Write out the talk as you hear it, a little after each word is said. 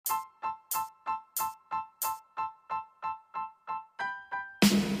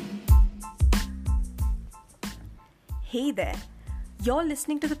Hey there, you're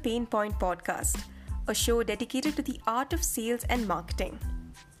listening to the Pain Point Podcast, a show dedicated to the art of sales and marketing.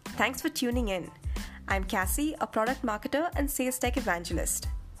 Thanks for tuning in. I'm Cassie, a product marketer and sales tech evangelist.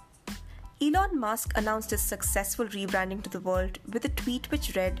 Elon Musk announced his successful rebranding to the world with a tweet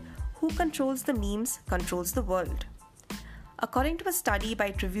which read, "Who controls the memes controls the world." According to a study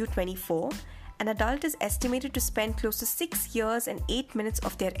by Review24, an adult is estimated to spend close to 6 years and 8 minutes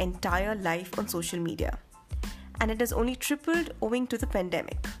of their entire life on social media. And it has only tripled owing to the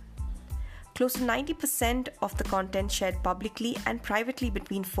pandemic. Close to 90% of the content shared publicly and privately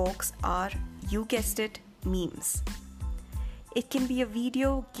between folks are, you guessed it, memes. It can be a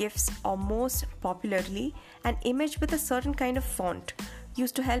video, GIFs, or most popularly, an image with a certain kind of font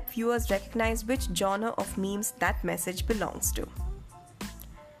used to help viewers recognize which genre of memes that message belongs to.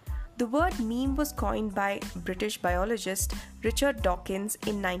 The word meme was coined by British biologist Richard Dawkins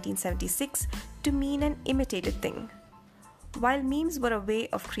in 1976 to mean an imitated thing. While memes were a way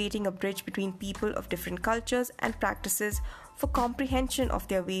of creating a bridge between people of different cultures and practices for comprehension of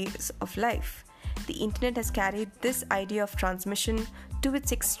their ways of life, the internet has carried this idea of transmission to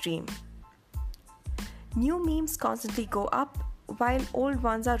its extreme. New memes constantly go up while old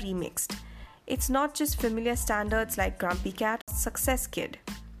ones are remixed. It's not just familiar standards like Grumpy Cat or Success Kid.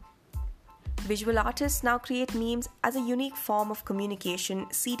 Visual artists now create memes as a unique form of communication,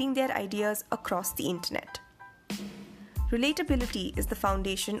 seeding their ideas across the internet. Relatability is the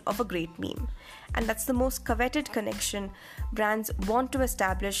foundation of a great meme, and that's the most coveted connection brands want to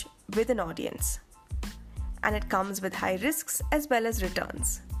establish with an audience. And it comes with high risks as well as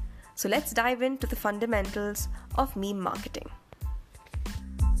returns. So let's dive into the fundamentals of meme marketing.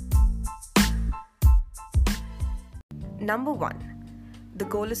 Number 1. The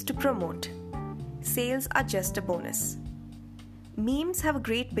goal is to promote. Sales are just a bonus. Memes have a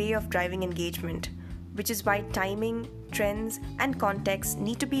great way of driving engagement, which is why timing, trends, and context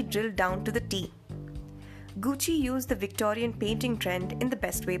need to be drilled down to the T. Gucci used the Victorian painting trend in the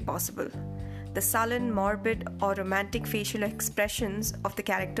best way possible. The sullen, morbid, or romantic facial expressions of the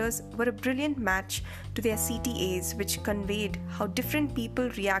characters were a brilliant match to their CTAs, which conveyed how different people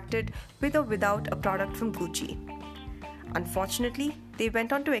reacted with or without a product from Gucci. Unfortunately, they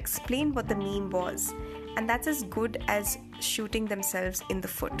went on to explain what the meme was, and that's as good as shooting themselves in the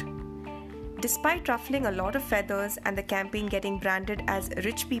foot. Despite ruffling a lot of feathers and the campaign getting branded as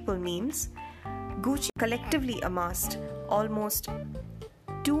rich people memes, Gucci collectively amassed almost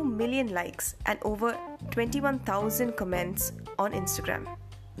 2 million likes and over 21,000 comments on Instagram.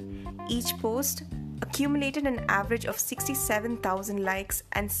 Each post accumulated an average of 67,000 likes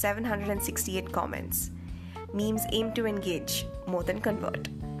and 768 comments. Memes aim to engage more than convert.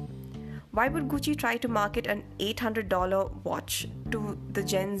 Why would Gucci try to market an $800 watch to the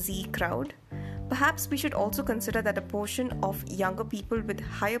Gen Z crowd? Perhaps we should also consider that a portion of younger people with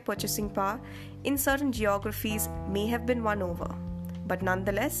higher purchasing power in certain geographies may have been won over. But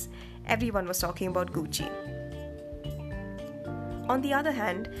nonetheless, everyone was talking about Gucci. On the other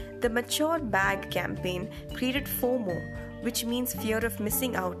hand, the Mature Bag campaign created FOMO, which means fear of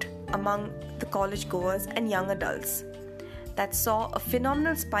missing out, among the college goers and young adults. That saw a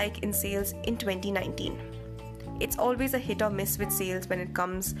phenomenal spike in sales in 2019. It's always a hit or miss with sales when it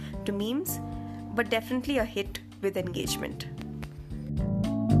comes to memes, but definitely a hit with engagement.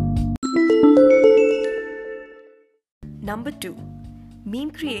 Number 2.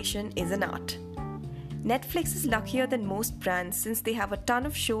 Meme creation is an art. Netflix is luckier than most brands since they have a ton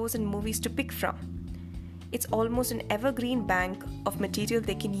of shows and movies to pick from. It's almost an evergreen bank of material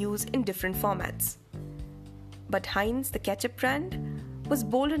they can use in different formats. But Heinz, the ketchup brand, was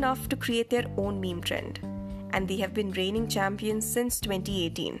bold enough to create their own meme trend, and they have been reigning champions since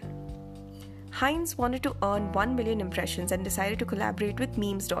 2018. Heinz wanted to earn 1 million impressions and decided to collaborate with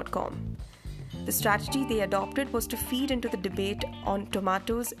memes.com. The strategy they adopted was to feed into the debate on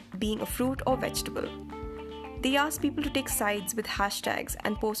tomatoes being a fruit or vegetable. They asked people to take sides with hashtags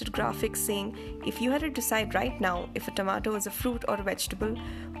and posted graphics saying, if you had to decide right now if a tomato is a fruit or a vegetable,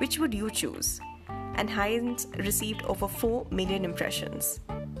 which would you choose? And Heinz received over 4 million impressions.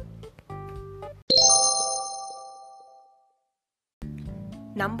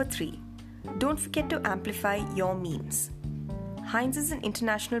 Number 3. Don't forget to amplify your memes. Heinz is an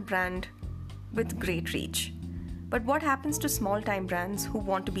international brand with great reach. But what happens to small-time brands who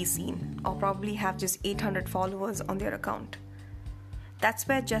want to be seen or probably have just 800 followers on their account? That's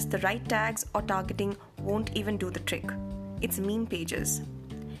where just the right tags or targeting won't even do the trick. It's meme pages.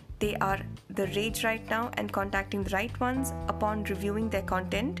 They are the rage right now, and contacting the right ones upon reviewing their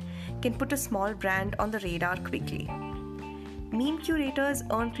content can put a small brand on the radar quickly. Meme curators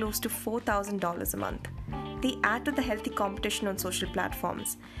earn close to $4,000 a month, they add to the healthy competition on social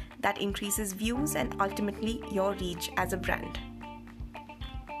platforms that increases views and ultimately your reach as a brand.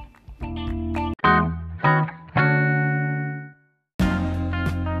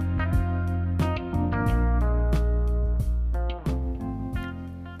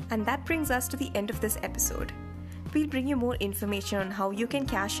 And that brings us to the end of this episode. We'll bring you more information on how you can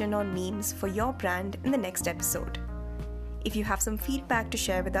cash in on memes for your brand in the next episode. If you have some feedback to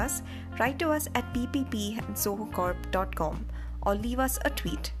share with us, write to us at ppp@zohocorp.com or leave us a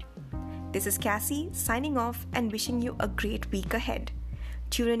tweet. This is Cassie signing off and wishing you a great week ahead.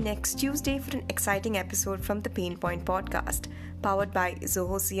 Tune in next Tuesday for an exciting episode from the Pain Point podcast, powered by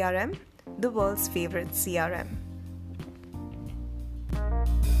Zoho CRM, the world's favorite CRM.